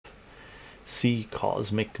See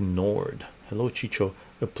Cosmic Nord. Hello, Chycho.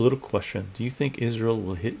 A political question. Do you think Israel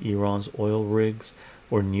will hit Iran's oil rigs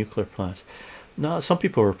or nuclear plants? No, some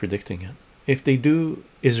people are predicting it. If they do,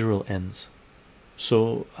 Israel ends.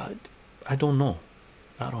 So I don't know.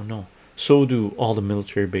 I don't know. So do all the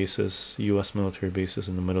military bases, US military bases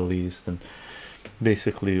in the Middle East, and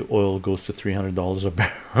basically oil goes to $300 a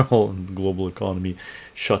barrel and the global economy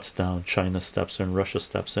shuts down. China steps in, Russia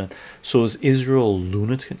steps in. So is Israel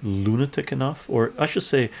lunatic enough, or I should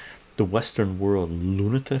say the Western world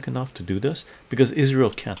lunatic enough to do this? Because Israel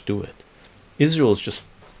can't do it. Israel is just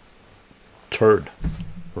turd,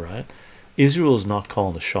 right? Israel is not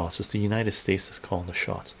calling the shots. It's the United States that's calling the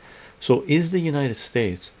shots. So is the United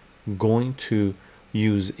States going to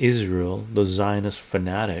use Israel, the Zionist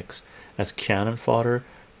fanatics, as cannon fodder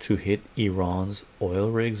to hit Iran's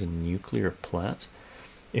oil rigs and nuclear plants?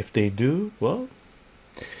 If they do, well,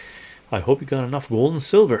 I hope you got enough gold and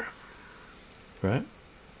silver, right?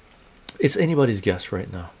 It's anybody's guess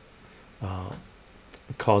right now.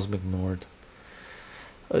 Cosmic Nord.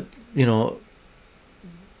 You know,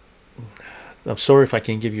 I'm sorry if I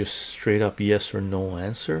can't give you a straight up yes or no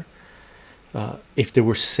answer. If they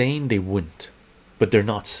were sane, they wouldn't, but they're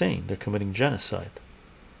not sane. They're committing genocide,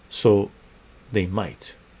 so they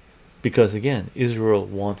might, because again, Israel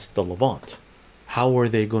wants the Levant. How are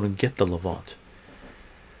they going to get the Levant?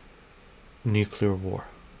 Nuclear war.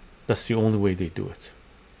 That's the only way they do it,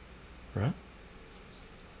 right?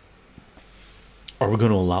 Are we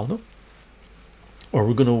going to allow them? Are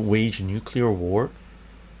we going to wage nuclear war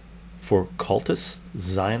for cultists,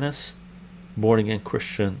 Zionists, born again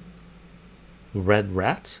Christian red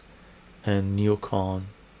rats, and neocon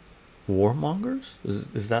warmongers?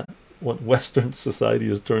 Is that what Western society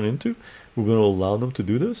has turned into? We're going to allow them to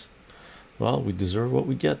do this? Well, we deserve what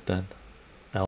we get then.